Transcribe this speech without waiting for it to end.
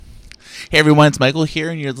Hey everyone, it's Michael here,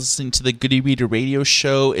 and you're listening to the Good e-Reader Radio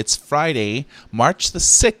Show. It's Friday, March the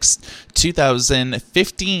 6th,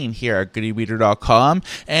 2015, here at goodereader.com,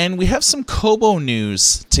 and we have some Kobo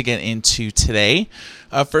news to get into today.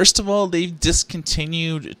 First of all, they've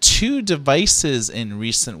discontinued two devices in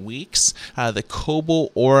recent weeks. The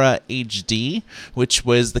Kobo Aura HD, which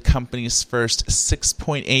was the company's first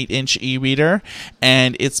 6.8-inch e-reader,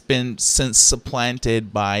 and it's been since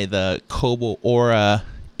supplanted by the Kobo Aura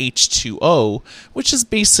H2O, which is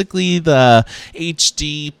basically the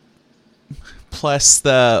HD plus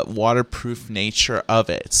the waterproof nature of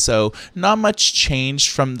it. So not much change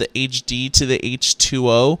from the HD to the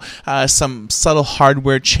H2O. Some subtle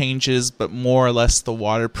hardware changes, but more or less the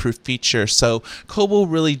waterproof feature. So Kobo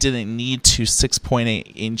really didn't need two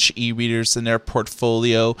 6.8-inch e-readers in their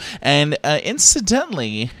portfolio. And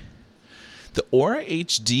incidentally, the Aura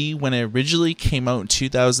HD, when it originally came out in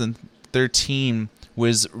 2013,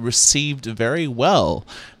 was received very well.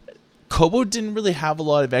 Kobo didn't really have a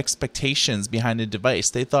lot of expectations behind the device.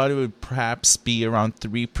 They thought it would perhaps be around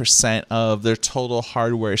 3% of their total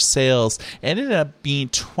hardware sales. It ended up being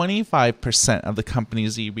 25% of the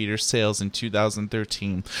company's e-reader sales in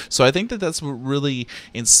 2013. So I think that that's what really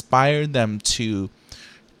inspired them to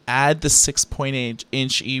add the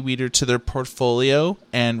 6.8-inch e-reader to their portfolio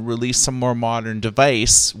and release a more modern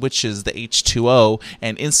device, which is the H2O.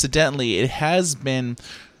 And incidentally, it has been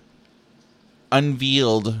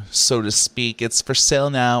unveiled, so to speak. It's for sale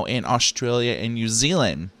now in Australia and New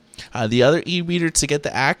Zealand. The other e-reader to get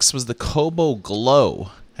the axe was the Kobo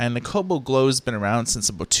Glow. And the Kobo Glow has been around since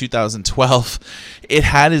about 2012. It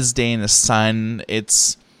had its day in the sun.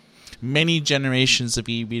 Many generations of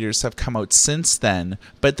e-readers have come out since then,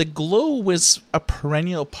 but the Glow was a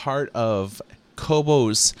perennial part of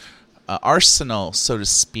Kobo's arsenal, so to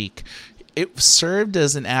speak. It served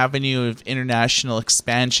as an avenue of international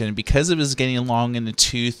expansion because it was getting long in the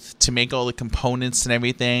tooth to make all the components and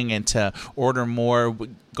everything, and to order more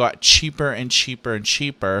got cheaper and cheaper and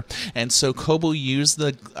cheaper. And so Kobo used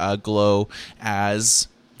the Glow as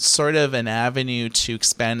sort of an avenue to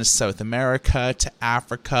expand to South America, to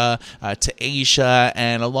Africa, to Asia,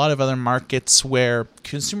 and a lot of other markets where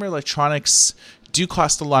consumer electronics do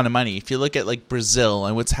cost a lot of money. If you look at like Brazil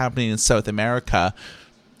and what's happening in South America,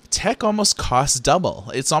 tech almost costs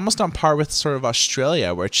double. It's almost on par with sort of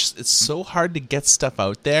Australia, where it's so hard to get stuff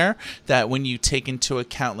out there that when you take into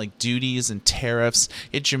account like duties and tariffs,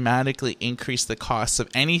 it dramatically increased the cost of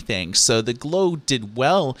anything. So the Glow did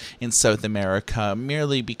well in South America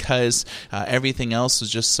merely because everything else was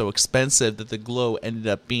just so expensive that the Glow ended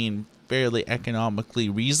up being fairly economically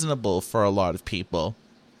reasonable for a lot of people.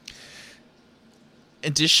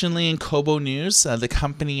 Additionally, in Kobo news, the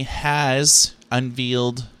company has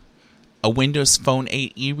unveiled a Windows Phone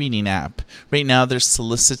 8 e-reading app. Right now, they're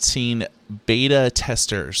soliciting beta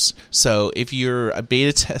testers. So if you're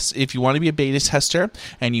if you want to be a beta tester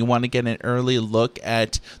and you want to get an early look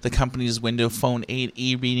at the company's Windows Phone 8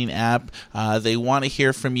 e-reading app, they want to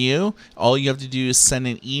hear from you. All you have to do is send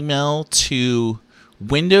an email to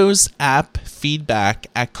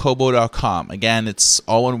windowsappfeedback@kobo.com. Again, it's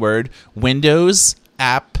all one word,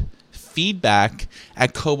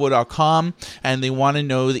 windowsappfeedback@kobo.com, and they want to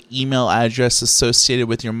know the email address associated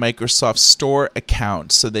with your Microsoft Store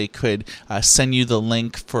account so they could send you the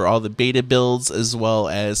link for all the beta builds, as well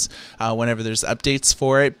as whenever there's updates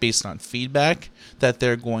for it based on feedback, that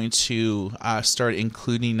they're going to start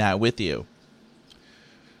including that with you.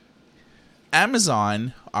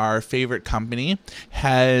 Amazon, our favorite company,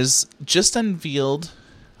 has just unveiled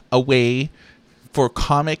a way for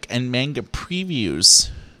comic and manga previews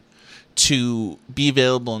to be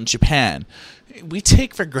available in Japan. We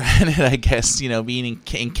take for granted, I guess, being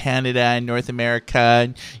in Canada and North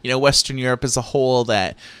America, Western Europe as a whole,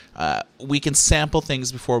 that we can sample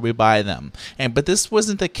things before we buy them. But this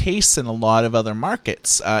wasn't the case in a lot of other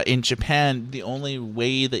markets. In Japan, the only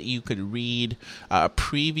way that you could read a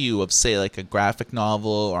preview of, say, like a graphic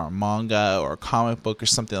novel or a manga or a comic book or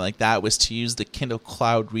something like that was to use the Kindle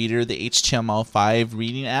Cloud Reader, the HTML5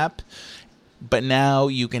 reading app. But now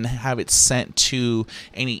you can have it sent to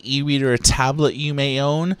any e-reader or tablet you may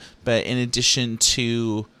own, but in addition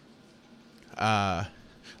to an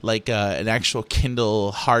actual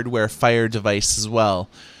Kindle hardware Fire device as well.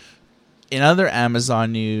 In other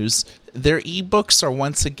Amazon news, their ebooks are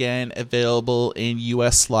once again available in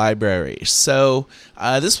U.S. libraries. So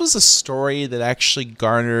this was a story that actually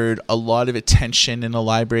garnered a lot of attention in the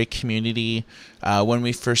library community when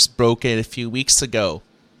we first broke it a few weeks ago.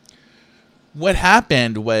 what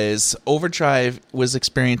happened was Overdrive was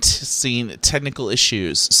experiencing technical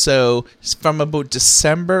issues. So from about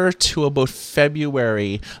December to about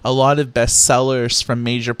February, a lot of bestsellers from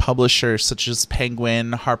major publishers such as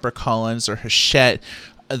Penguin, HarperCollins, or Hachette,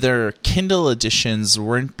 their Kindle editions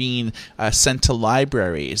weren't being sent to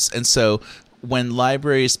libraries. And so when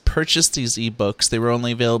libraries purchased these ebooks, they were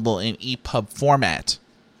only available in EPUB format,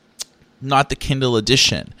 not the Kindle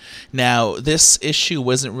edition. Now, this issue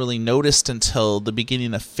wasn't really noticed until the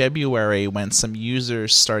beginning of February, when some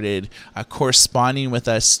users started corresponding with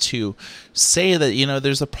us to say that,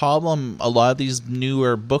 there's a problem. A lot of these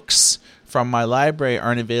newer books from my library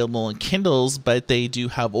aren't available in Kindles, but they do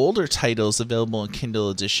have older titles available in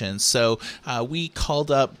Kindle editions. So we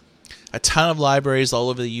called up a ton of libraries all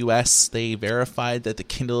over the U.S. They verified that the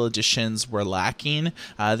Kindle editions were lacking.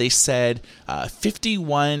 They said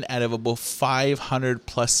 51 out of about 500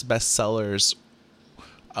 plus bestsellers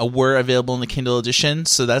were available in the Kindle edition.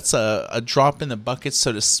 So that's a drop in the bucket,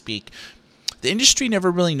 so to speak. The industry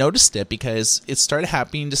never really noticed it because it started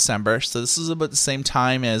happening in December. So this is about the same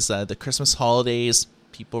time as the Christmas holidays.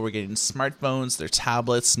 People were getting smartphones, their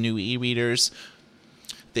tablets, new e-readers.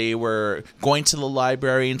 They were going to the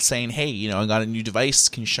library and saying, hey, I got a new device.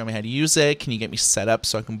 Can you show me how to use it? Can you get me set up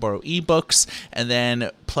so I can borrow ebooks? And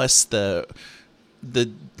then plus the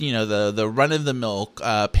run-of-the-mill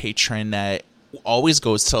patron that always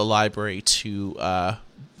goes to the library to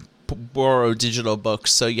borrow digital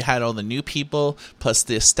books. So you had all the new people plus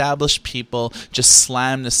the established people just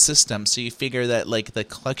slam the system. So you figure that like the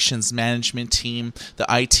collections management team, the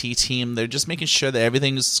IT team, they're just making sure that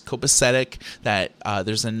everything's copacetic, that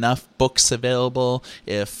there's enough books available.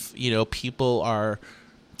 If people are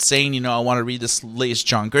saying, I want to read this latest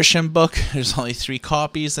John Grisham book, there's only 3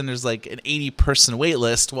 copies and there's like an 80-person wait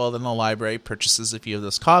list, well, then the library purchases a few of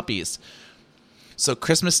those copies. So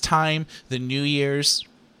Christmas time, the New Year's,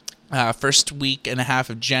 first week and a half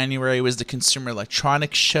of January was the Consumer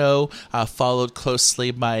Electronics Show, followed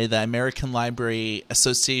closely by the American Library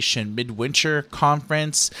Association Midwinter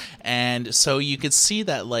Conference. And so you could see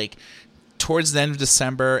that like towards the end of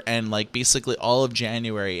December and like basically all of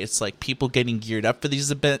January, it's like people getting geared up for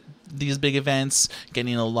these big events,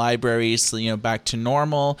 getting the libraries, back to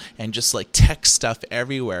normal, and just like tech stuff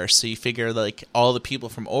everywhere. So you figure like all the people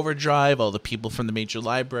from Overdrive, all the people from the major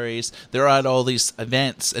libraries, they're at all these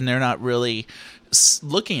events and they're not really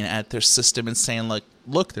looking at their system and saying like,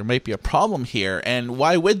 look, there might be a problem here. And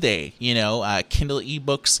why would they? Kindle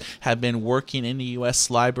ebooks have been working in the U.S.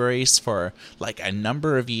 libraries for like a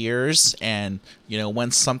number of years. And,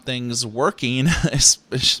 when something's working,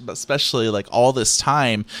 especially like all this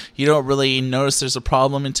time, you don't really notice there's a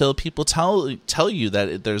problem until people tell you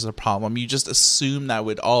that there's a problem. You just assume that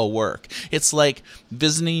would all work. It's like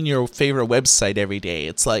visiting your favorite website every day.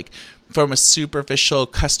 It's like, from a superficial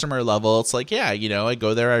customer level, it's like, yeah, I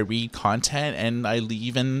go there, I read content, and I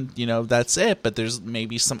leave, and, that's it. But there's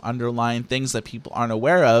maybe some underlying things that people aren't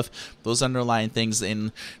aware of. Those underlying things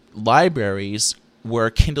in libraries were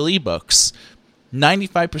Kindle ebooks.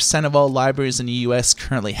 95% of all libraries in the U.S.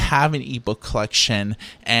 currently have an ebook collection,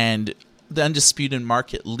 and the undisputed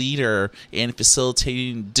market leader in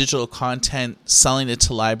facilitating digital content, selling it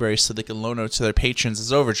to libraries so they can loan out to their patrons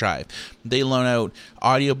is Overdrive. They loan out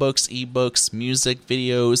audiobooks, ebooks, music,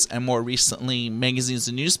 videos, and more recently, magazines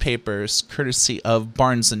and newspapers, courtesy of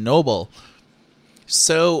Barnes & Noble.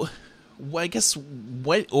 So I guess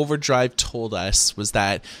what Overdrive told us was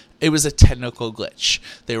that it was a technical glitch.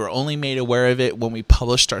 They were only made aware of it when we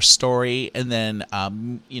published our story, and then a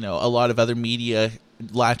lot of other media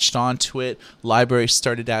latched onto it. Libraries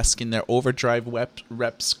started asking their Overdrive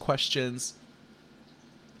reps questions,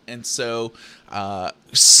 and so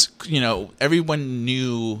everyone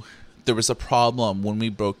knew there was a problem when we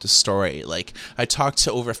broke the story. Like, I talked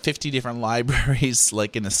to over 50 different libraries,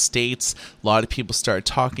 like in the States. A lot of people started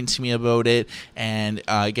talking to me about it, and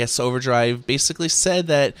I guess Overdrive basically said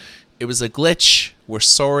that it was a glitch. We're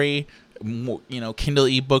sorry. Kindle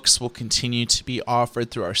ebooks will continue to be offered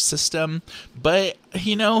through our system. But,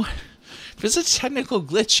 if it's a technical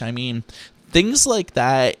glitch, I mean, things like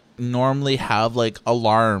that normally have like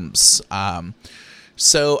alarms.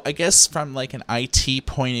 So I guess from like an IT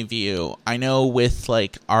point of view, I know with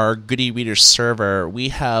like our Goody Reader server, we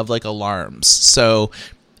have like alarms. So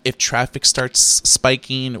if traffic starts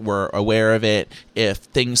spiking, we're aware of it. If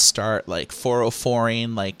things start like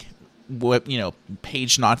 404ing, like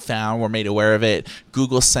page not found, we're made aware of it.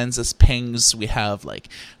 Google sends us pings. We have like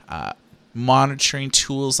monitoring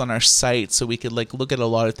tools on our site so we could like look at a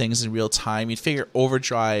lot of things in real time. You'd figure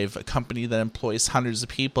Overdrive, a company that employs hundreds of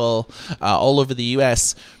people all over the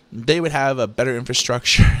US, they would have a better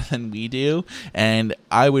infrastructure than we do. And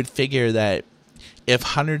I would figure that if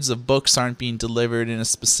hundreds of books aren't being delivered in a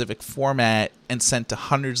specific format and sent to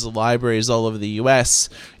hundreds of libraries all over the US,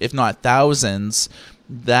 if not thousands,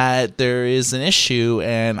 that there is an issue.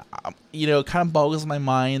 And, it kind of boggles my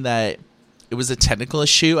mind that it was a technical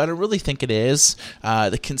issue. I don't really think it is.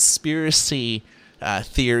 The conspiracy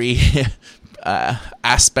theory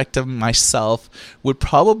aspect of myself would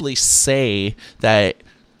probably say that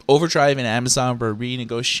Overdrive and Amazon were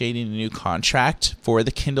renegotiating a new contract for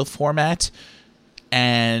the Kindle format,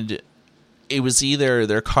 and it was either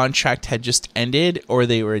their contract had just ended or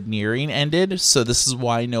they were nearing ended. So this is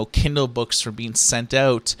why no Kindle books were being sent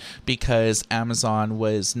out, because Amazon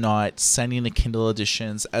was not sending the Kindle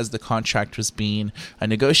editions as the contract was being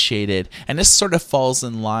negotiated. And this sort of falls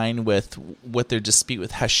in line with what their dispute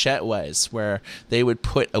with Hachette was, where they would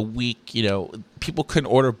put a week, people couldn't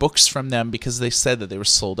order books from them because they said that they were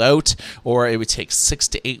sold out, or it would take 6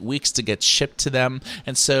 to 8 weeks to get shipped to them.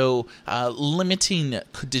 And so limiting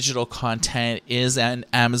digital content is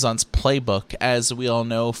Amazon's playbook, as we all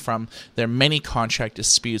know from their many contract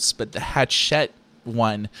disputes. But the Hachette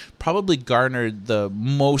one probably garnered the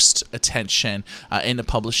most attention in the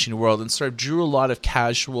publishing world, and sort of drew a lot of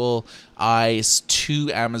casual eyes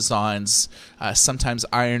to Amazon's sometimes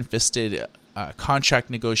iron-fisted contract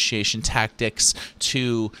negotiation tactics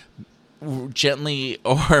to gently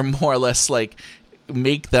or more or less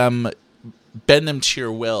make them bend them to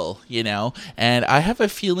your will, and I have a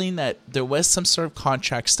feeling that there was some sort of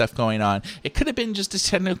contract stuff going on. It could have been just a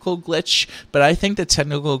technical glitch, but I think the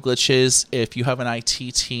technical glitches, if you have an IT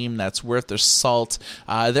team that's worth their salt,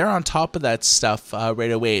 they're on top of that stuff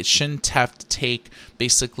right away. It shouldn't have to take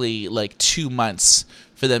basically 2 months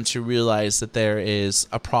for them to realize that there is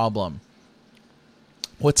a problem.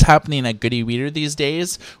 What's happening at Good e-Reader these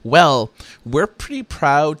days? Well, we're pretty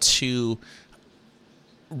proud to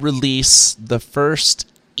release the first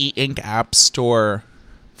e-ink app store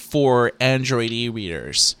for Android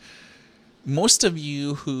e-readers. Most of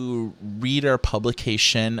you who read our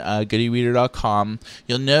publication, goodereader.com,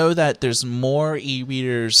 you'll know that there's more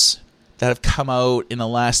e-readers that have come out in the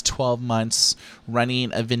last 12 months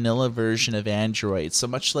running a vanilla version of Android. So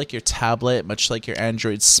much like your tablet, much like your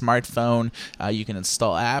Android smartphone, you can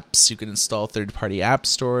install apps, you can install third-party app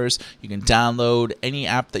stores, you can download any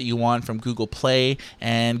app that you want from Google Play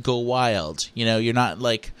and go wild. You're not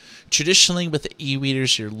traditionally with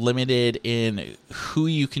e-readers, you're limited in who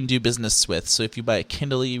you can do business with. So if you buy a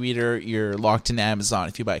Kindle e-reader, you're locked into Amazon.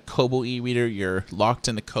 If you buy a Kobo e-reader, you're locked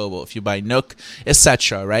into Kobo. If you buy Nook,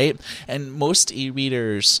 etc., right? And most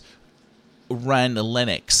e-readers run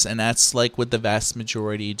Linux, and that's what the vast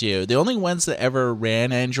majority do. The only ones that ever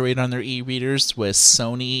ran Android on their e-readers was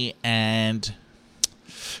Sony and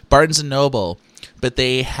Barnes & Noble. But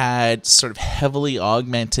they had sort of heavily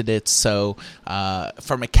augmented it, so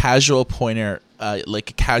from a casual a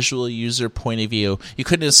casual user point of view, you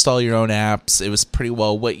couldn't install your own apps. It was pretty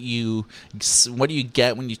well what you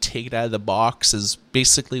get when you take it out of the box is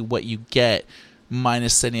basically what you get,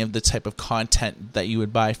 minus any of the type of content that you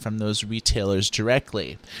would buy from those retailers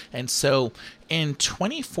directly. And so in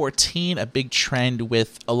 2014, a big trend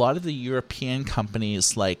with a lot of the European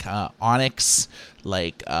companies like Onyx,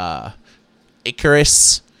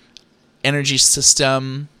 Icarus, Energy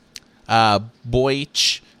System,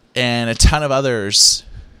 Boich, and a ton of others,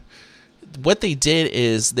 what they did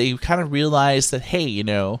is they kind of realized that, hey,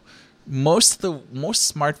 most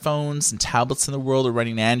smartphones and tablets in the world are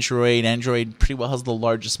running Android. Android pretty well has the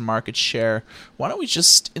largest market share. Why don't we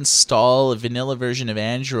just install a vanilla version of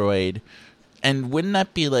Android? And wouldn't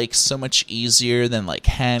that be so much easier than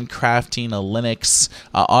handcrafting a Linux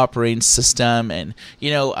operating system? And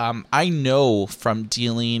I know from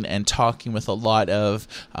dealing and talking with a lot of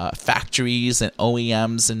factories and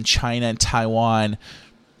OEMs in China and Taiwan,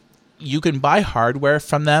 you can buy hardware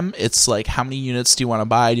from them. It's how many units do you want to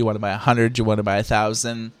buy? Do you want to buy 100? Do you want to buy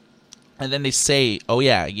 1,000? And then they say, oh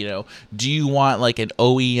yeah, do you want an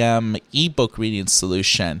OEM ebook reading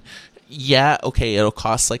solution? Yeah, okay, it'll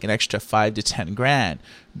cost an extra $5,000 to $10,000.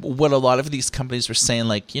 What a lot of these companies were saying,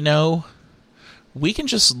 we can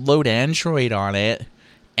just load Android on it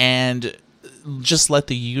and just let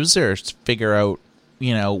the users figure out,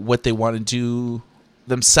 what they want to do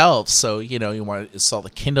themselves. So, you want to install the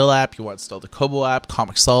Kindle app, you want to install the Kobo app,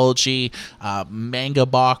 Comixology, Manga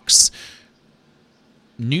Box,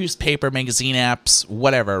 newspaper, magazine apps,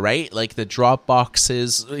 whatever, right? The drop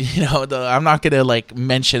boxes, I'm not going to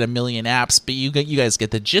mention a million apps, but you guys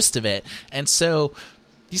get the gist of it. And so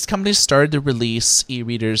these companies started to release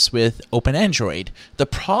e-readers with Open Android. The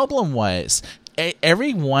problem was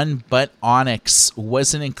everyone but Onyx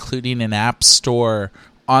wasn't including an app store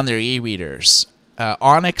on their e-readers.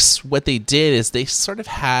 Onyx, what they did is they sort of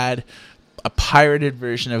had a pirated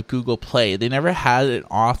version of Google Play. They never had an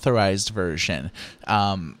authorized version.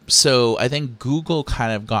 So I think Google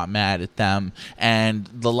kind of got mad at them, and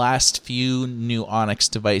the last few new Onyx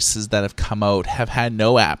devices that have come out have had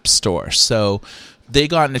no app store. So they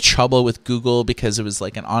got into trouble with Google because it was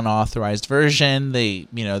like an unauthorized version. They,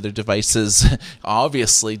 their devices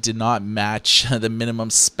obviously did not match the minimum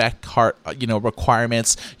spec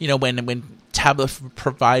requirements. When tablet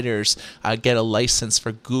providers get a license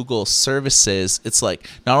for Google services, it's like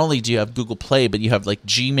not only do you have Google Play, but you have like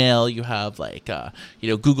Gmail, you have like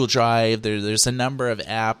Google Drive. There's a number of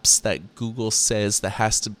apps that Google says that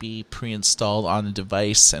has to be pre-installed on the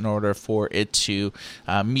device in order for it to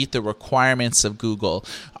meet the requirements of Google.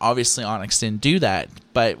 Obviously, Onyx didn't do that,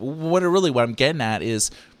 but what I'm getting at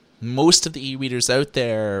is most of the e-readers out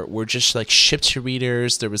there were just like shipped to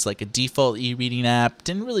readers. There was like a default e-reading app,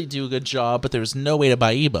 didn't really do a good job, but there was no way to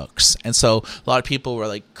buy ebooks. And so a lot of people were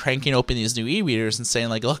like cranking open these new e-readers and saying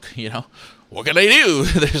like, look, what can I do?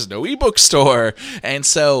 There's no ebook store. And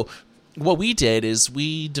so what we did is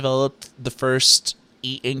we developed the first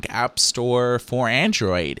e-ink app store for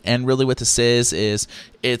Android. And really what this is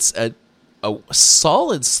it's a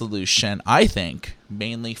solid solution, I think,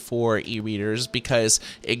 mainly for e-readers, because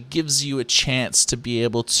it gives you a chance to be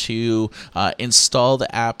able to install the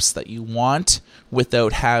apps that you want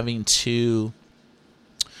without having to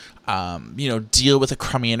deal with a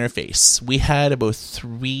crummy interface. We had about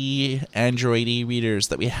 3 Android e-readers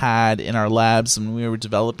that we had in our labs when we were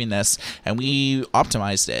developing this, and we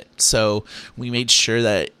optimized it. So we made sure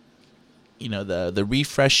that the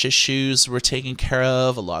refresh issues were taken care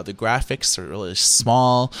of. A lot of the graphics are really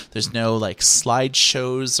small. There's no like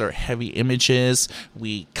slideshows or heavy images.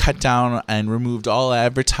 We cut down and removed all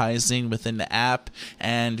advertising within the app,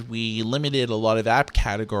 and we limited a lot of app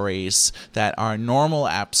categories that our normal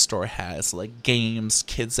app store has, like games,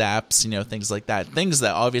 kids apps, things like that. Things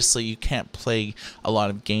that obviously you can't play a lot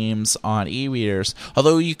of games on e-readers,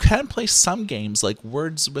 although you can play some games like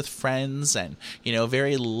Words with Friends and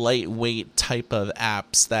very lightweight type of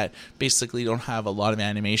apps that basically don't have a lot of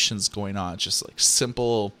animations going on, just like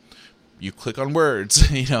simple, you click on words,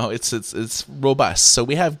 it's robust. So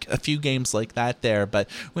we have a few games like that there, but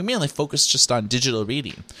we mainly focus just on digital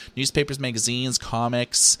reading, newspapers, magazines,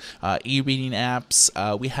 comics, e-reading apps.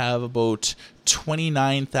 We have about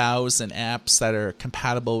 29,000 apps that are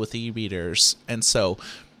compatible with e-readers. And so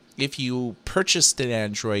if you purchased an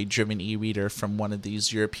Android-driven e-reader from one of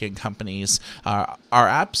these European companies, our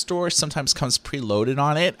app store sometimes comes preloaded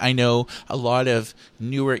on it. I know a lot of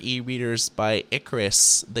newer e-readers by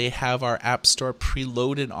Icarus, they have our app store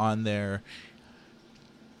preloaded on their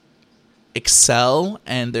Excel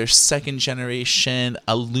and their second generation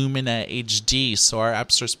Illumina HD. So our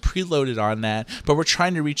app store's preloaded on that, but we're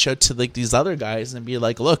trying to reach out to like these other guys and be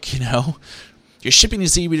like, look, you're shipping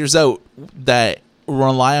these e-readers out that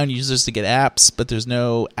rely on users to get apps, but there's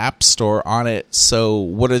no app store on it. So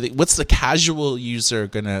what's the casual user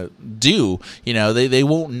gonna do? They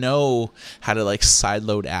won't know how to like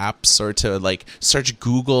sideload apps or to like search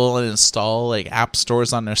Google and install like app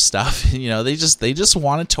stores on their stuff. They just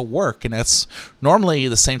want it to work, and that's normally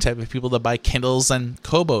the same type of people that buy Kindles and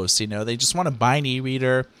Kobos. They just want to buy an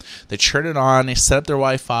e-reader, they turn it on, they set up their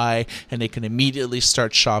Wi-Fi, and they can immediately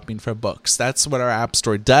start shopping for books. That's what our app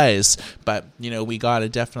store does. But we got to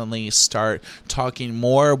definitely start talking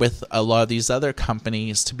more with a lot of these other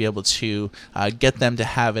companies to be able to get them to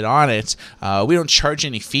have it on it. We don't charge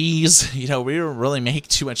any fees. We don't really make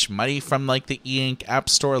too much money from like the e-ink app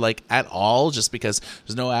store like at all, just because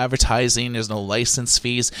there's no advertising, there's no license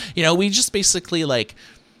fees. We just basically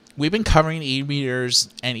we've been covering e-readers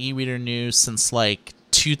and e-reader news since like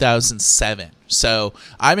 2007. So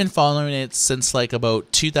I've been following it since like about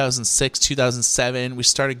 2006, 2007. We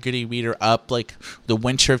started Good e-Reader up like the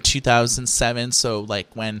winter of 2007. So like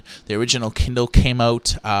when the original Kindle came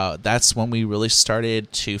out, that's when we really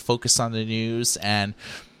started to focus on the news. And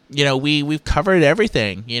we've covered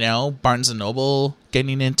everything, Barnes and Noble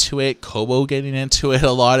getting into it, Kobo getting into it,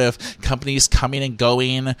 a lot of companies coming and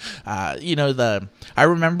going. I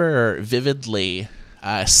remember vividly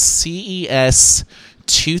CES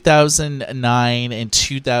 2009 and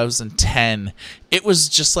 2010, it was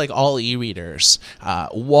just like all e-readers,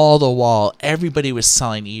 wall to wall. Everybody was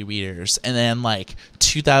selling e-readers. And then like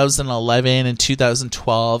 2011 and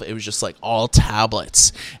 2012, it was just like all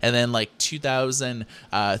tablets. And then like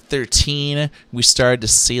 2013, we started to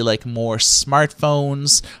see like more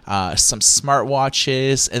smartphones, some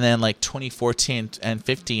smartwatches. And then like 2014 and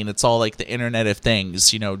 15, it's all like the Internet of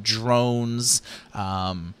Things, drones,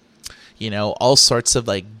 all sorts of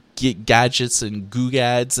like gadgets and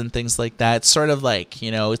googads and things like that. Sort of like,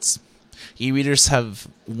 it's e-readers have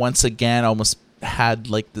once again almost have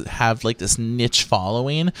this niche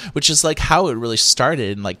following, which is like how it really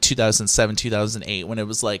started in like 2007, 2008, when it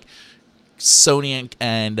was like Sony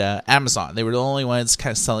and Amazon. They were the only ones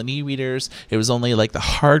kind of selling e-readers. It was only like the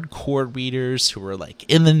hardcore readers who were like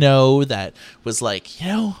in the know that was like,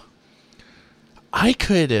 I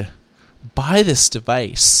could buy this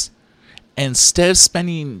device. Instead of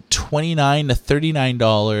spending $29 to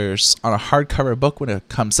 $39 on a hardcover book when it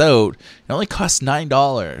comes out, it only costs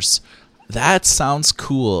 $9. That sounds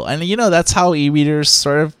cool. And, that's how e-readers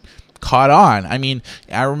sort of caught on. I mean,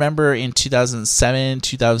 I remember in 2007,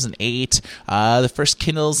 2008, the first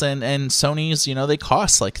Kindles and Sonys, they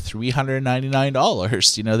cost like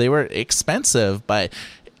 $399. They were expensive, but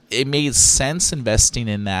it made sense investing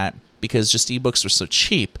in that, because just ebooks were so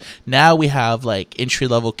cheap. Now we have like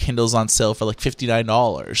entry-level Kindles on sale for like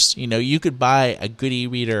 $59. You could buy a good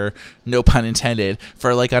e-reader, no pun intended,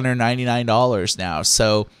 for like under $99 now.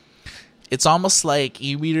 So it's almost like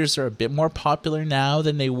e-readers are a bit more popular now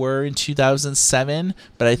than they were in 2007,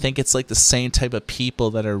 but I think it's like the same type of people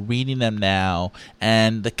that are reading them now,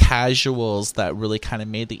 and the casuals that really kind of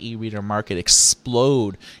made the e-reader market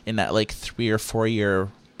explode in that like 3 or 4 year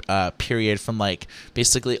period from like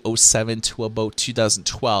basically 2007 to about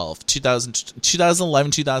 2012.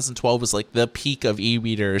 2011, 2012 was like the peak of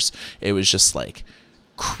e-readers. It was just like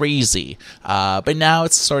crazy. But now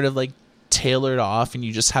it's sort of like tailored off, and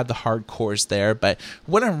you just have the hardcores there. But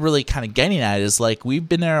what I'm really kind of getting at is like we've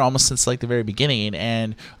been there almost since like the very beginning,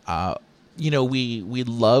 and we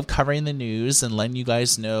love covering the news and letting you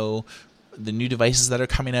guys know the new devices that are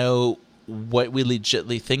coming out, what we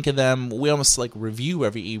legitimately think of them. We almost like review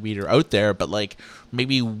every e-reader out there, but like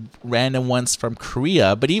maybe random ones from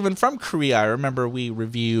Korea. But even from Korea, I remember we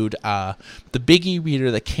reviewed the big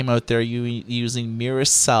e-reader that came out there using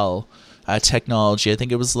Miracell technology. I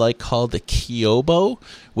think it was like called the Kyobo,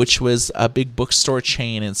 which was a big bookstore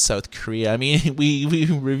chain in South Korea. I mean, we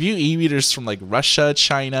review e-readers from like Russia,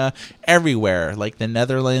 China, everywhere, like the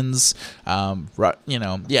Netherlands,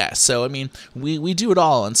 yeah. So I mean, we do it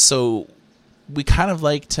all, and so we kind of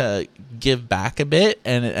like to give back a bit,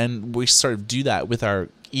 and we sort of do that with our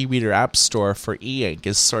e-reader app store for e-ink.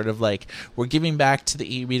 Is sort of like we're giving back to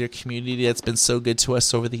the e-reader community that's been so good to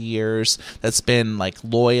us over the years, that's been like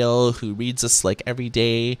loyal, who reads us like every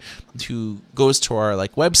day, who goes to our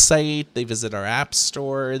like website, they visit our app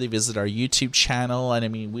store, they visit our YouTube channel. And I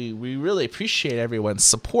mean, we really appreciate everyone's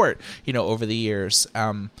support, over the years.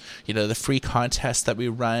 The free contests that we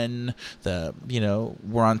run, we're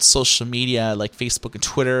on social media like Facebook and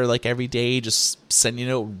Twitter like every day, just sending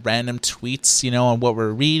out random tweets, on what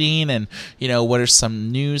we're reading, and what are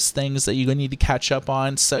some news things that you need to catch up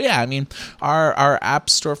on. So yeah, I mean, our app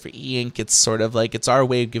store for e-ink, it's sort of like it's our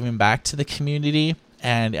way of giving back to the community.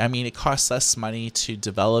 And I mean, it costs less money to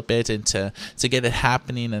develop it and to get it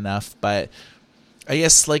happening enough. But I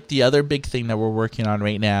guess like the other big thing that we're working on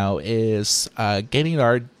right now is getting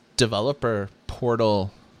our developer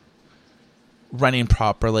portal running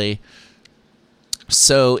properly.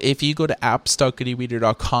 So if you go to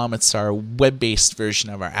apps.goodereader.com, it's our web-based version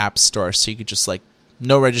of our app store. So you could just like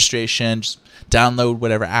no registration, just download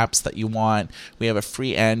whatever apps that you want. We have a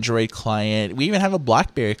free Android client. We even have a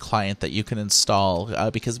BlackBerry client that you can install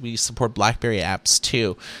because we support BlackBerry apps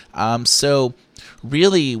too. So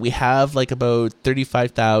really, we have like about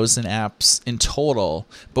 35,000 apps in total.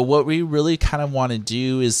 But what we really kind of want to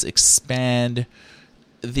do is expand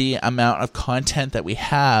the amount of content that we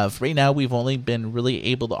have. Right now, we've only been really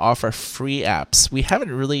able to offer free apps. We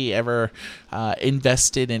haven't really ever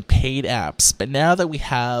invested in paid apps. But now that we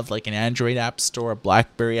have like an Android app store, a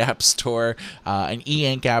BlackBerry app store, an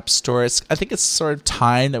e-ink app store, I think it's sort of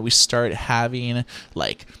time that we start having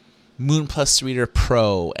like Moon Plus Reader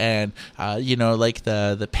Pro and like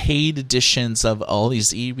the paid editions of all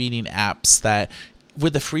these e-reading apps that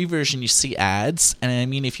with the free version you see ads. And I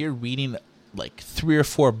mean, if you're reading like 3 or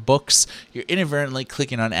 4 books, you're inadvertently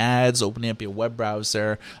clicking on ads, opening up your web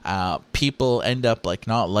browser. People end up like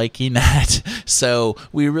not liking that. So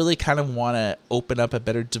we really kind of want to open up a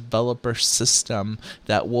better developer system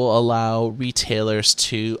that will allow retailers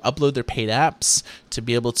to upload their paid apps, to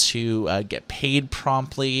be able to get paid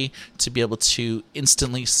promptly, to be able to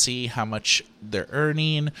instantly see how much they're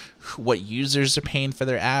earning, what users are paying for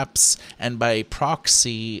their apps, and by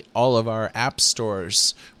proxy, all of our app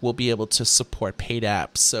stores will be able to support paid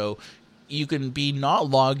apps. So you can be not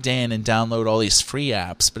logged in and download all these free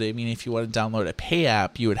apps, but I mean, if you want to download a pay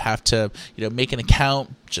app, you would have to, make an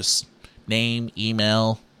account, just name,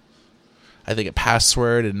 email, I think a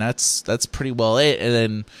password, and that's pretty well it. And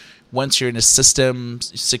then once you're in a system,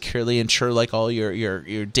 securely ensure like all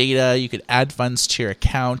your data, you could add funds to your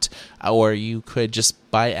account, or you could just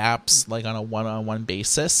buy apps like on a one-on-one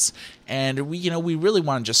basis. And we really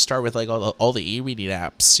want to just start with like all the e-reading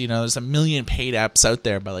apps. There's a million paid apps out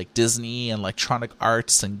there by like Disney and Electronic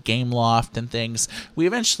Arts and Gameloft and things. We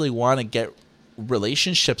eventually want to get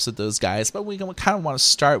relationships with those guys, but we kind of want to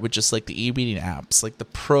start with just like the e-reading apps, like the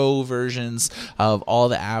pro versions of all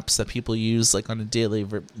the apps that people use like on a daily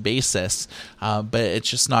basis, but it's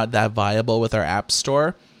just not that viable with our app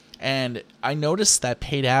store. And I noticed that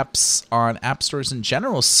paid apps on app stores in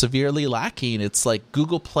general is severely lacking. It's like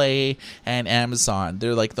Google Play and Amazon.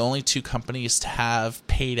 They're like the only 2 companies to have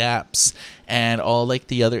paid apps, and all like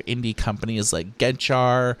the other indie companies like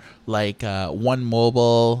GetJar, like One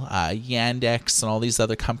Mobile, Yandex, and all these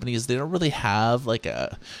other companies, they don't really have like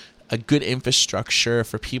a good infrastructure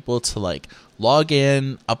for people to like log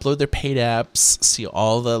in, upload their paid apps, see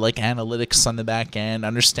all the like analytics on the back end,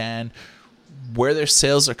 understand where their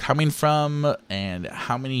sales are coming from and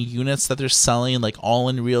how many units that they're selling, like all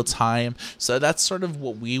in real time. So that's sort of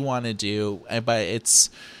what we want to do, but it's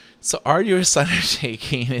an arduous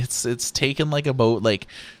undertaking. It's taken like about like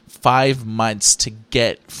 5 months to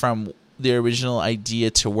get from the original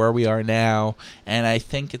idea to where we are now, and I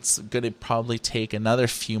think it's going to probably take another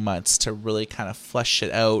few months to really kind of flesh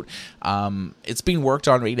it out. It's being worked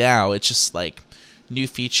on right now. It's just like new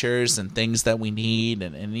features and things that we need,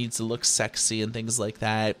 and it needs to look sexy and things like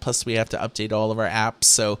that. Plus we have to update all of our apps,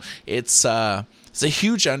 so it's a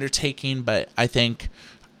huge undertaking, but I think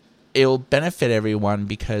it will benefit everyone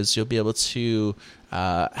because you'll be able to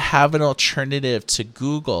have an alternative to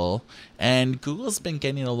Google. And Google's been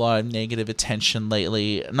getting a lot of negative attention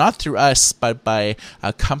lately, not through us, but by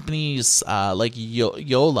companies like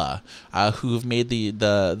Yola, who've made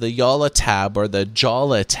the Yola tab, or the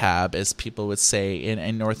Jolla tab, as people would say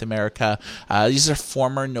in North America. These are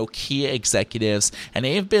former Nokia executives, and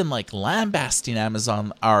they've been like lambasting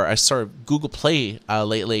Amazon, or Google Play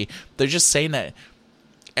lately. They're just saying that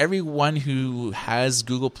everyone who has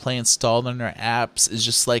Google Play installed on their apps is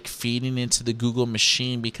just like feeding into the Google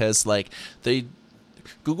machine, because like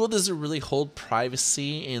Google doesn't really hold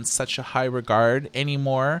privacy in such a high regard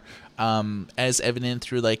anymore, as evident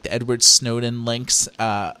through like the Edward Snowden links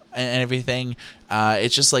and everything.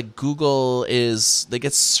 It's just like Google they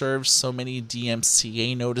get served so many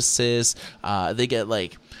DMCA notices. They get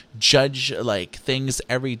like judge like things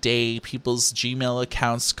every day, people's Gmail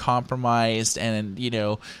accounts compromised, and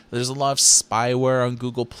there's a lot of spyware on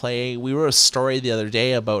Google Play. We wrote a story the other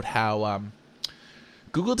day about how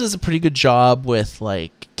Google does a pretty good job with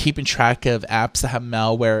like keeping track of apps that have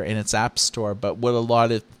malware in its app store, but what a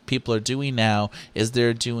lot of people are doing now is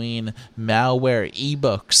they're doing malware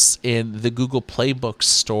ebooks in the Google Play Book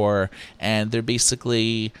store, and they're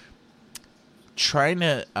basically trying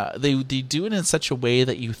to they do it in such a way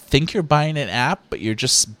that you think you're buying an app, but you're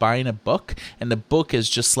just buying a book, and the book is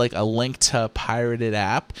just like a link to a pirated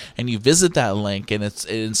app, and you visit that link and it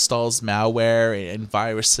installs malware and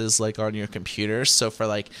viruses like on your computer. So for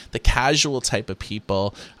like the casual type of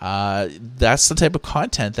people, that's the type of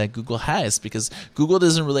content that Google has, because Google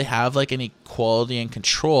doesn't really have like any quality and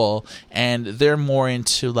control, and they're more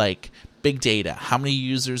into like big data. How many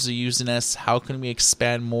users are using us? How can we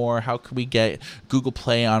expand more? How can we get Google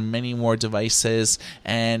Play on many more devices?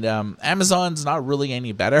 And Amazon's not really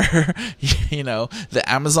any better.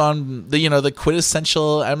 The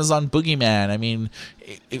quintessential Amazon boogeyman. I mean,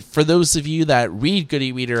 for those of you that read Good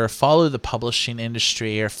e-Reader or follow the publishing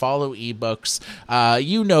industry or follow ebooks,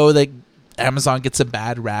 that Amazon gets a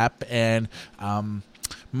bad rap, and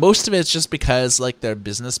most of it's just because like their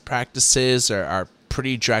business practices are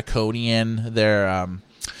pretty draconian. They're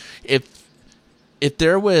if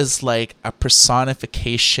there was like a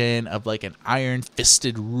personification of like an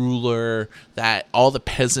iron-fisted ruler that all the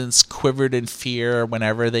peasants quivered in fear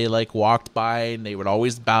whenever they like walked by, and they would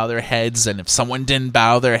always bow their heads, and if someone didn't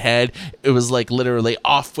bow their head, it was like literally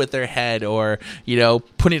off with their head, or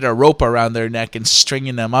putting a rope around their neck and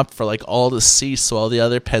stringing them up for like all to see, so all the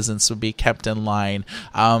other peasants would be kept in line.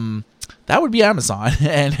 That would be Amazon.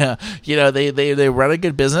 And they run a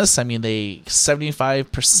good business. I mean,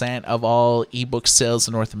 75% of all ebook sales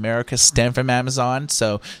in North America stem from Amazon,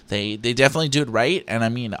 so they definitely do it right. And I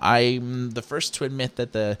mean, I'm the first to admit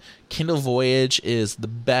that the Kindle Voyage is the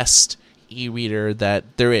best e-reader that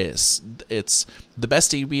there is. It's the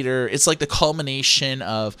best e-reader. It's like the culmination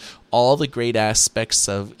of all the great aspects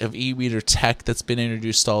of e-reader tech that's been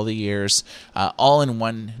introduced all the years, all in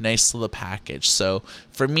one nice little package. So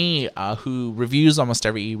for me, who reviews almost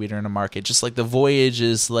every e-reader in the market, just like the Voyage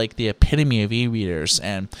is like the epitome of e-readers,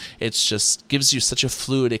 and it's just gives you such a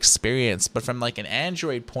fluid experience. But from like an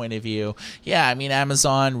Android point of view, yeah, I mean,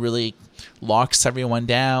 Amazon really locks everyone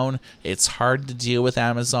down. It's hard to deal with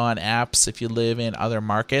Amazon apps if you live in other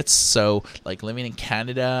markets. So like living in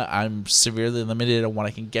Canada, I'm severely limited on what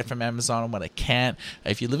I can get from Amazon and what I can't.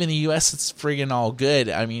 If you live in the US, it's friggin' all good.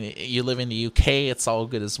 I mean, you live in the UK, it's all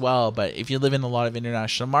good as well. But if you live in a lot of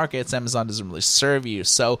international markets, Amazon doesn't really serve you.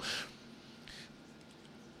 So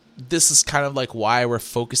this is kind of like why we're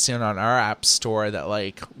focusing on our app store, that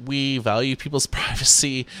like we value people's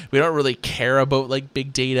privacy. We don't really care about like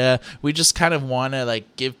big data. We just kind of want to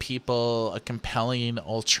like give people a compelling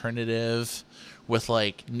alternative with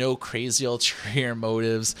like no crazy ulterior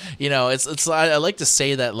motives. It's I like to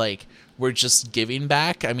say that like we're just giving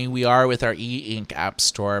back. I mean, we are with our e-ink app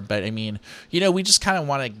store, but I mean, we just kind of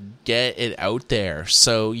want to get it out there.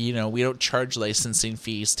 So, we don't charge licensing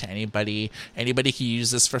fees to anybody. Anybody can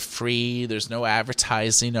use this for free. There's no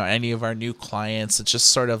advertising on any of our new clients. It's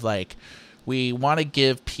just sort of like we want to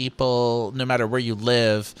give people, no matter where you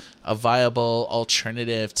live, a viable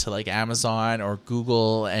alternative to like Amazon or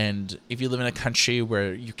Google. And if you live in a country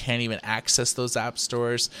where you can't even access those app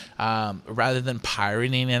stores, rather than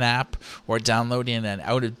pirating an app or downloading an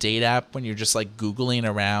out-of-date app when you're just like Googling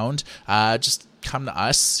around, just come to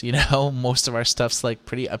us. Most of our stuff's like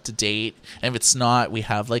pretty up to date, and if it's not, we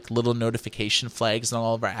have like little notification flags on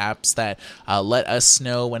all of our apps that let us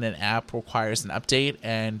know when an app requires an update,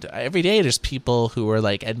 and every day there's people who are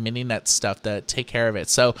like admitting that stuff that take care of it.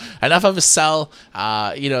 So enough of a sell.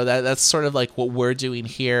 That's sort of like what we're doing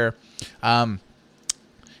here.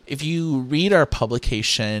 If you read our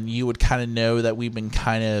publication, you would kind of know that we've been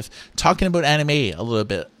kind of talking about anime a little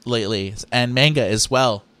bit lately, and manga as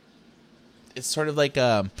well. It's sort of like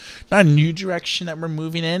not a new direction that we're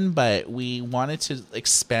moving in, but we wanted to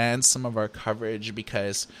expand some of our coverage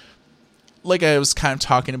because, like I was kind of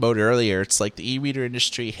talking about earlier, it's like the e-reader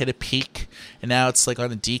industry hit a peak, and now it's like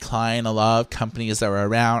on a decline. A lot of companies that were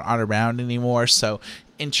around aren't around anymore. So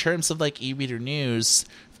in terms of like e-reader news,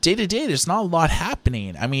 day to day, there's not a lot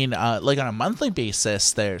happening. I mean, like on a monthly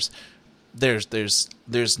basis, there's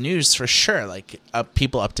news for sure, like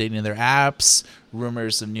people updating their apps,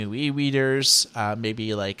 rumors of new e-readers,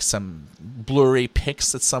 maybe like some blurry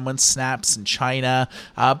pics that someone snaps in China,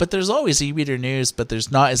 but there's always e-reader news, but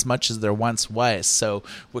there's not as much as there once was. So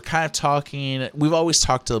we're kind of we've always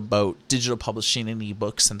talked about digital publishing and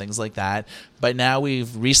ebooks and things like that, but now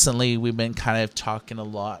we've been kind of talking a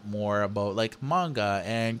lot more about like manga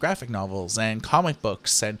and graphic novels and comic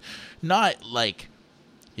books, and not like,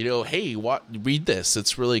 hey, read this,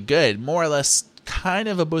 it's really good. More or less kind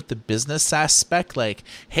of about the business aspect, like,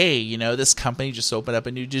 hey, this company just opened up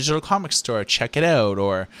a new digital comic store, check it out.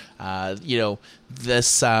 Or,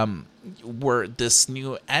 this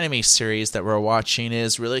new anime series that we're watching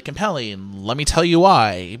is really compelling. Let me tell you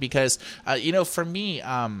why. Because, for me,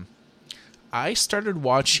 I started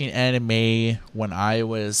watching anime when I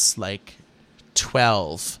was like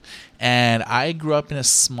 12. And I grew up in a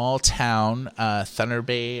small town, Thunder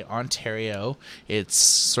Bay, Ontario. It's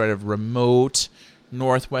sort of remote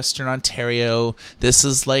northwestern Ontario. This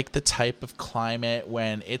is like the type of climate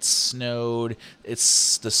when it snowed, the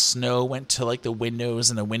snow went to like the windows,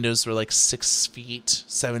 and the windows were like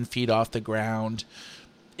 7 feet off the ground.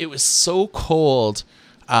 It was so cold,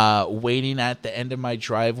 waiting at the end of my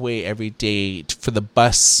driveway every day for the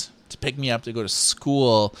bus to pick me up to go to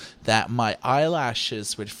school, that my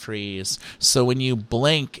eyelashes would freeze. So when you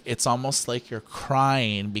blink, it's almost like you're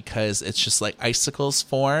crying, because it's just like icicles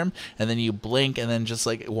form, and then you blink, and then just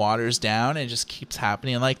like it waters down, and it just keeps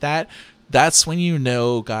happening like that. That's when you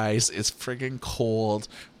know, guys, it's friggin' cold,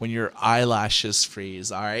 when your eyelashes freeze.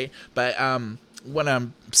 All right, but what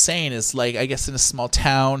I'm saying is, like, I guess in a small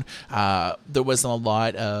town, there wasn't a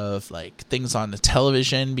lot of like things on the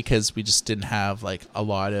television because we just didn't have like a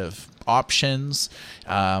lot of options.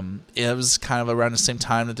 It was kind of around the same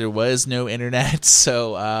time that there was no internet,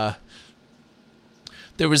 so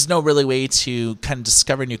there was no really way to kind of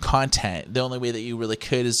discover new content. The only way that you really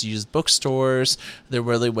could is use bookstores. There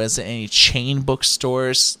really wasn't any chain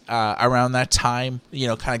bookstores around that time.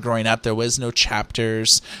 Kind of growing up, there was no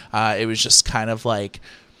Chapters. It was just kind of like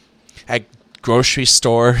at grocery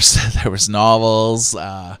stores. There was novels.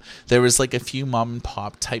 There was like a few mom and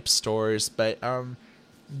pop type stores, but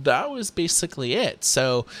that was basically it.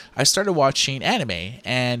 So I started watching anime,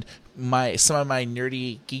 and some of my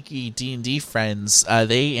nerdy, geeky D&D friends,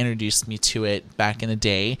 they introduced me to it back in the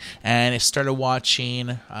day, and I started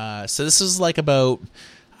watching. So this was like about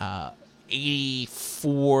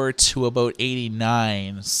 84 to about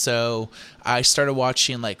 89. So I started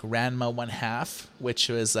watching like Ranma 1/2, which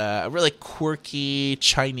was a really quirky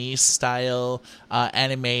Chinese style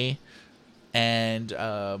anime. And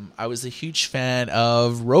I was a huge fan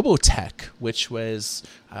of Robotech, which was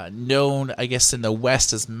known, I guess, in the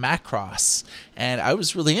West as Macross. And I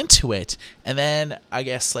was really into it. And then I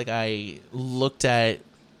guess like I looked at,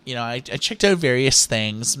 I checked out various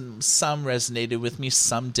things. Some resonated with me,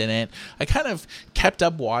 some didn't. I kind of kept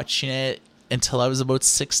up watching it until I was about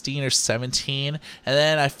 16 or 17. And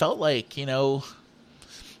then I felt like,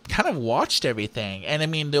 kind of watched everything. And I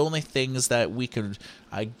mean, the only things that we could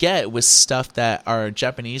get was stuff that our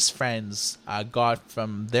Japanese friends got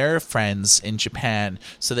from their friends in Japan.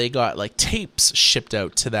 So they got like tapes shipped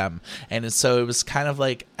out to them. And so it was kind of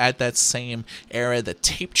like at that same era that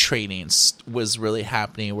tape trading was really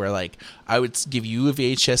happening, where like I would give you a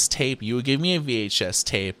VHS tape, you would give me a VHS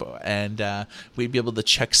tape, and we'd be able to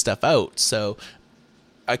check stuff out. So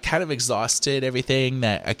I kind of exhausted everything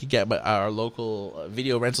that I could get at our local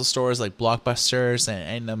video rental stores like Blockbusters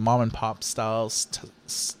and the mom and pop style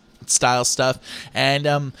stuff,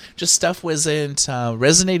 and just stuff wasn't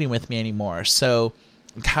resonating with me anymore. So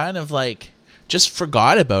kind of like just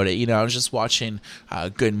forgot about it. I was just watching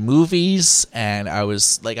good movies, and I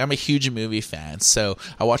was like, I'm a huge movie fan, so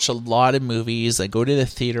I watch a lot of movies. I go to the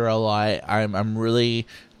theater a lot. I'm really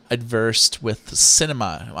adversed with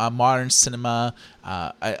cinema, modern cinema,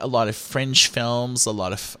 a lot of fringe films, a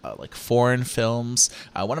lot of like foreign films.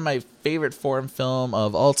 One of my favorite foreign film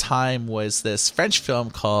of all time was this French film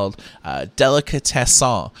called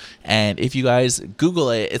Delicatessen. And if you guys Google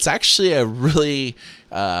it, it's actually a really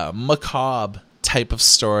macabre type of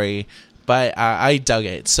story, but I dug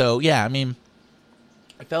it. So yeah, I mean,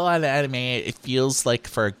 I fell out of anime. It feels like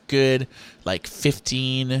for a good like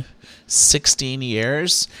 15, 16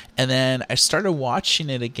 years. And then I started watching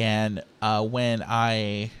it again when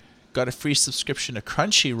I got a free subscription to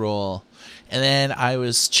Crunchyroll. And then I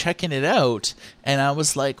was checking it out, and I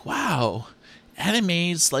was like, wow,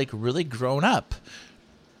 anime's like really grown up.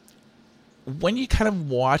 When you kind of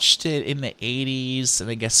watched it in the 80s and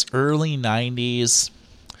I guess early 90s,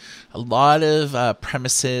 a lot of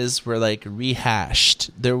premises were like rehashed.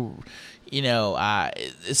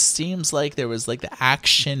 It seems like there was like the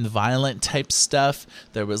action, violent type stuff.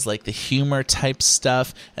 There was like the humor type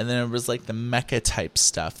stuff, and then there was like the mecha type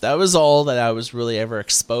stuff. That was all that I was really ever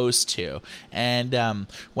exposed to. And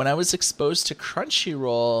when I was exposed to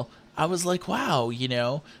Crunchyroll, I was like, wow,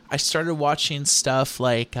 I started watching stuff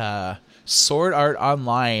like Sword Art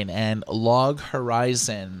Online and Log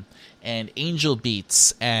Horizon and Angel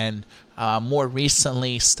Beats, and more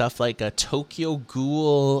recently stuff like a Tokyo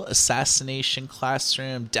Ghoul, Assassination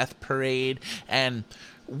Classroom, Death Parade. And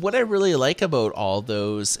what I really like about all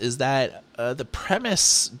those is that the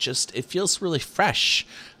premise it feels really fresh.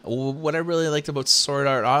 What I really liked about Sword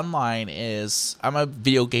Art Online is I'm a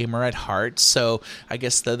video gamer at heart, so I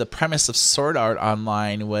guess the premise of Sword Art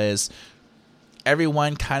Online was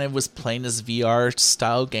everyone kind of was playing this VR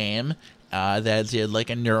style game that did like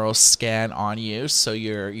a neural scan on you, so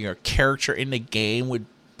your character in the game would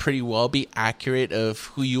pretty well be accurate of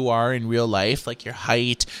who you are in real life, like your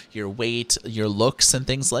height, your weight, your looks, and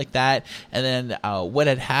things like that. And then what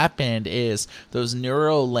had happened is those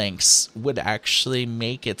neural links would actually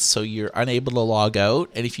make it so you're unable to log out,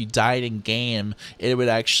 and if you died in game, it would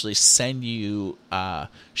actually send you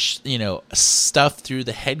stuff through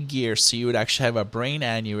the headgear, so you would actually have a brain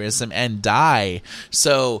aneurysm and die.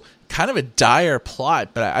 So kind of a dire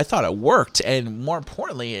plot, but I thought it worked, and more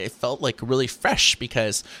importantly, it felt like really fresh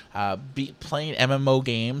because playing MMO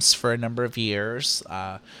games for a number of years,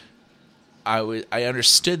 I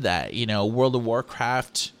understood that World of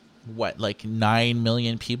Warcraft like 9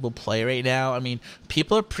 million people play right now. I mean,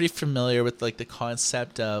 people are pretty familiar with like the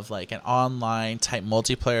concept of like an online type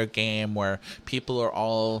multiplayer game where people are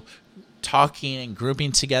all talking and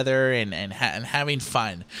grouping together and having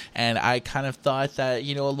fun. And I kind of thought that,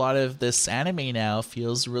 a lot of this anime now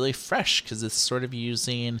feels really fresh because it's sort of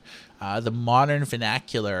using the modern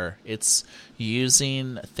vernacular. It's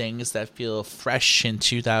using things that feel fresh in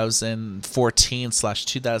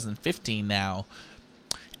 2014/2015 now.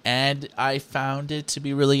 And I found it to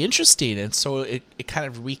be really interesting. And so it kind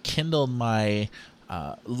of rekindled my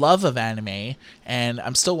love of anime, and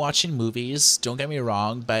I'm still watching movies, don't get me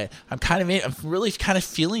wrong, but I'm really kind of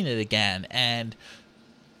feeling it again. And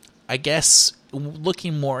I guess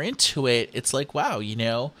looking more into it, it's like, wow,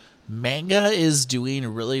 manga is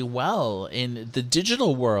doing really well in the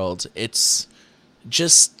digital world. It's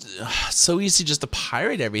just so easy just to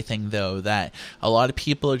pirate everything, though, that a lot of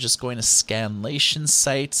people are just going to scanlation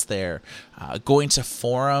sites. They're going to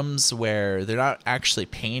forums where they're not actually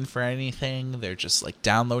paying for anything. They're just like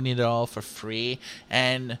downloading it all for free.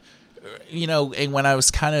 And and when I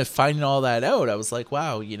was kind of finding all that out, I was like,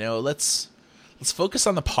 wow, let's focus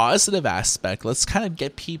on the positive aspect. Let's kind of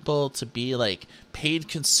get people to be like paid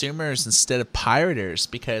consumers instead of pirators,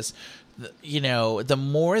 because the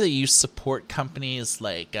more that you support companies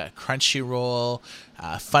like Crunchyroll,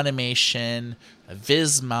 Funimation,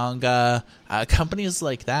 Viz Manga, companies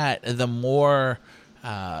like that, the more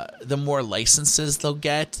licenses they'll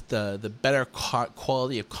get, the better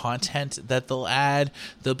quality of content that they'll add.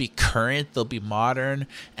 They'll be current, they'll be modern,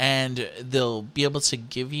 and they'll be able to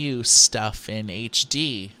give you stuff in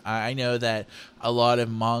HD. I know that a lot of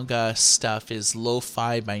manga stuff is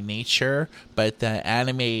lo-fi by nature, but the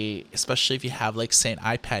anime, especially if you have like say an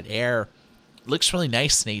iPad Air, looks really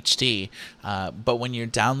nice in HD, but when you're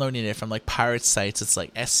downloading it from like pirate sites, it's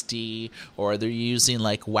like SD, or they're using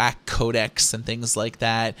like whack codecs and things like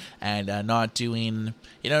that, and not doing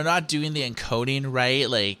the encoding right,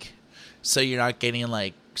 like, so you're not getting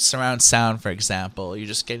like surround sound, for example. You're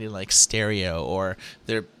just getting like stereo, or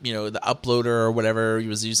they're the uploader or whatever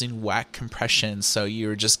was using whack compression, so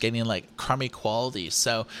you're just getting like crummy quality.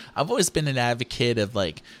 So I've always been an advocate of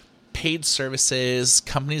like paid services,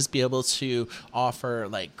 companies be able to offer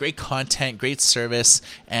like great content, great service,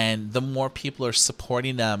 and the more people are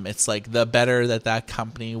supporting them, it's like the better that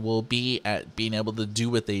company will be at being able to do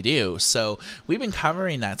what they do. So we've been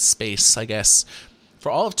covering that space, I guess, for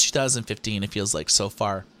all of 2015, it feels like, so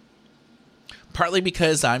far. Partly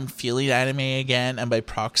because I'm feeling anime again, and by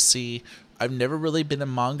proxy, I've never really been a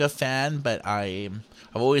manga fan, but I've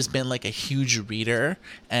always been like a huge reader,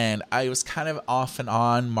 and I was kind of off and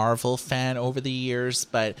on Marvel fan over the years,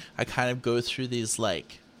 but I kind of go through these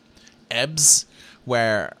like ebbs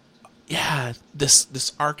where, yeah,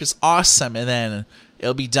 this arc is awesome, and then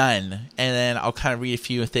it'll be done, and then I'll kind of read a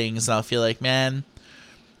few things, and I'll feel like, man,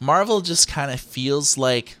 Marvel just kind of feels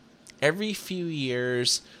like every few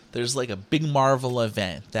years there's like a big Marvel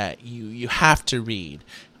event that you have to read.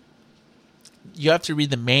 You have to read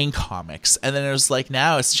the main comics, and then there's like,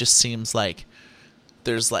 now it just seems like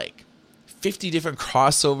there's like 50 different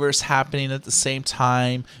crossovers happening at the same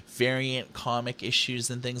time, variant comic issues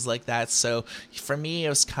and things like that. So for me, it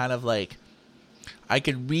was kind of like, I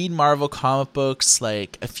could read Marvel comic books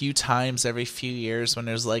like a few times every few years when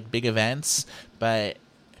there's like big events, but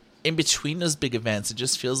in between those big events, it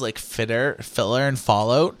just feels like filler and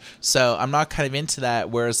fallout. So I'm not kind of into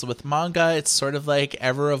that. Whereas with manga, it's sort of like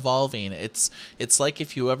ever evolving. It's like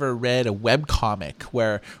if you ever read a webcomic,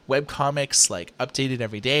 where webcomics like updated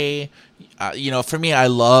every day. For me, I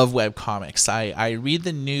love webcomics. I read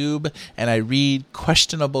The Noob, and I read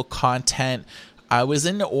questionable content. I was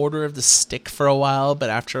in the Order of the Stick for a while, but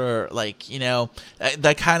after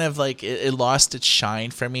that kind of like it lost its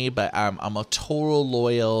shine for me. But I'm a total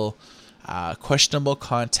loyal questionable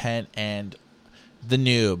content and The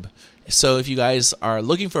Noob. So if you guys are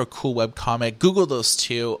looking for a cool webcomic, Google those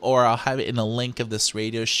two, or I'll have it in a link of this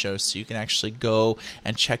radio show so you can actually go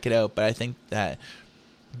and check it out. But I think that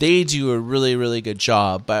they do a really, really good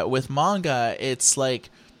job. But with manga, it's like,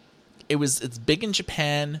 it's big in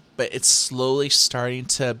Japan, but it's slowly starting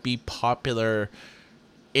to be popular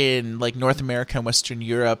in like North America and Western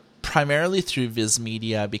Europe, primarily through Viz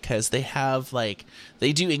Media, because they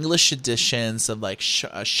do English editions of like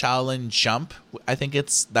Shaolin Jump. I think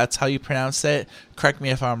that's how you pronounce it. Correct me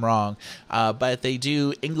if I'm wrong. But they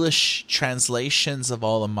do English translations of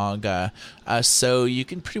all the manga, so you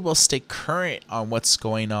can pretty well stay current on what's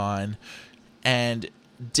going on. And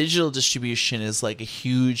digital distribution is like a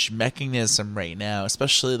huge mechanism right now,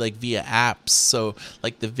 especially like via apps. So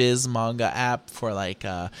like the Viz manga app for like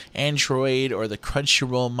Android, or the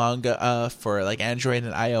Crunchyroll manga for like Android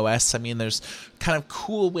and iOS. I mean, there's kind of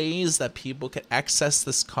cool ways that people can access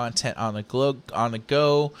this content on the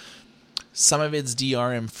go. Some of it's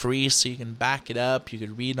DRM free, so you can back it up. You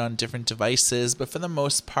could read on different devices, but for the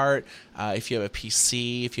most part, if you have a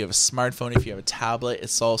PC, if you have a smartphone, if you have a tablet,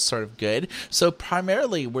 it's all sort of good. So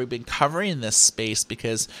primarily, we've been covering this space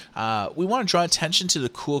because we want to draw attention to the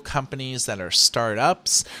cool companies that are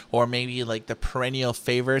startups, or maybe like the perennial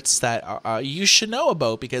favorites that you should know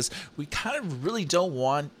about, because we kind of really don't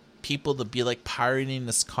want people to be like pirating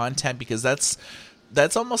this content, because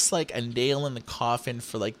that's almost like a nail in the coffin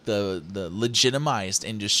for like the legitimized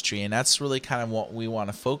industry, and that's really kind of what we want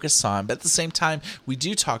to focus on. But at the same time, we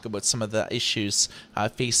do talk about some of the issues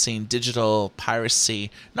facing digital piracy,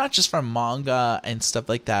 not just from manga and stuff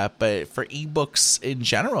like that, but for ebooks in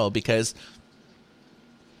general, because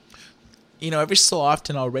every so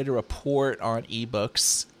often I'll write a report on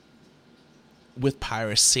ebooks with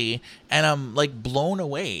piracy, and I'm like blown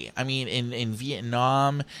away. I mean, in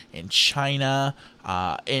Vietnam, in China,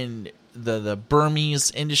 in the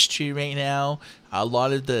Burmese industry right now, a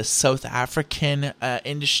lot of the South African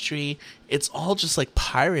industry, it's all just like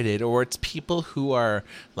pirated, or it's people who are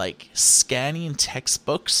like scanning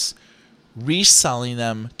textbooks, reselling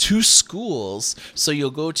them to schools. So you'll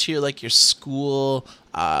go to your school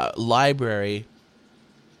library,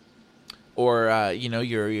 or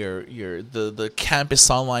the campus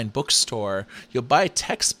online bookstore. You'll buy a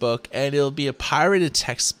textbook and it'll be a pirated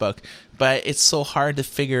textbook, but it's so hard to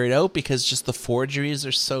figure it out because just the forgeries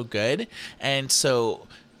are so good. And so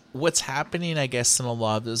what's happening, I guess, in a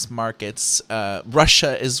lot of those markets,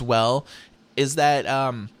 Russia as well, is that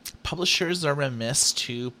publishers are remiss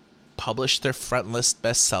to publish their front list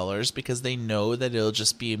bestsellers because they know that it'll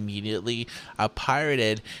just be immediately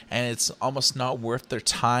pirated, and it's almost not worth their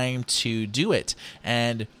time to do it.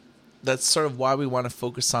 And that's sort of why we want to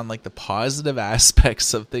focus on like the positive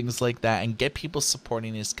aspects of things like that and get people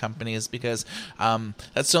supporting these companies, because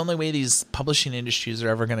that's the only way these publishing industries are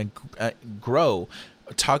ever going to grow.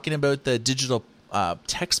 Talking about the digital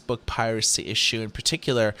textbook piracy issue in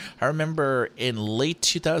particular, I remember in late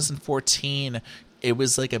 2014, it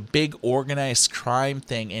was like a big organized crime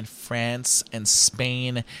thing in France and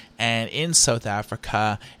Spain and in South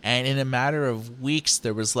Africa. And in a matter of weeks,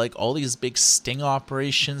 there was like all these big sting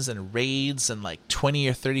operations and raids, and like 20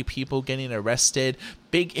 or 30 people getting arrested.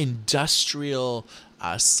 Big industrial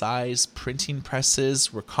size printing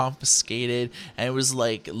presses were confiscated. And it was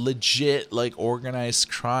like legit, like organized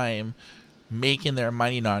crime, making their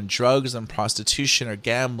money on drugs and prostitution or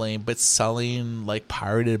gambling, but selling like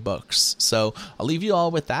pirated books. So I'll leave you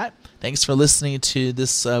all with that. Thanks for listening to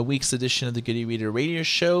this week's edition of the Good E-Reader Radio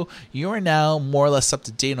Show. You are now more or less up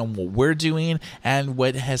to date on what we're doing and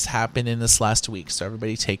what has happened in this last week. So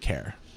everybody take care.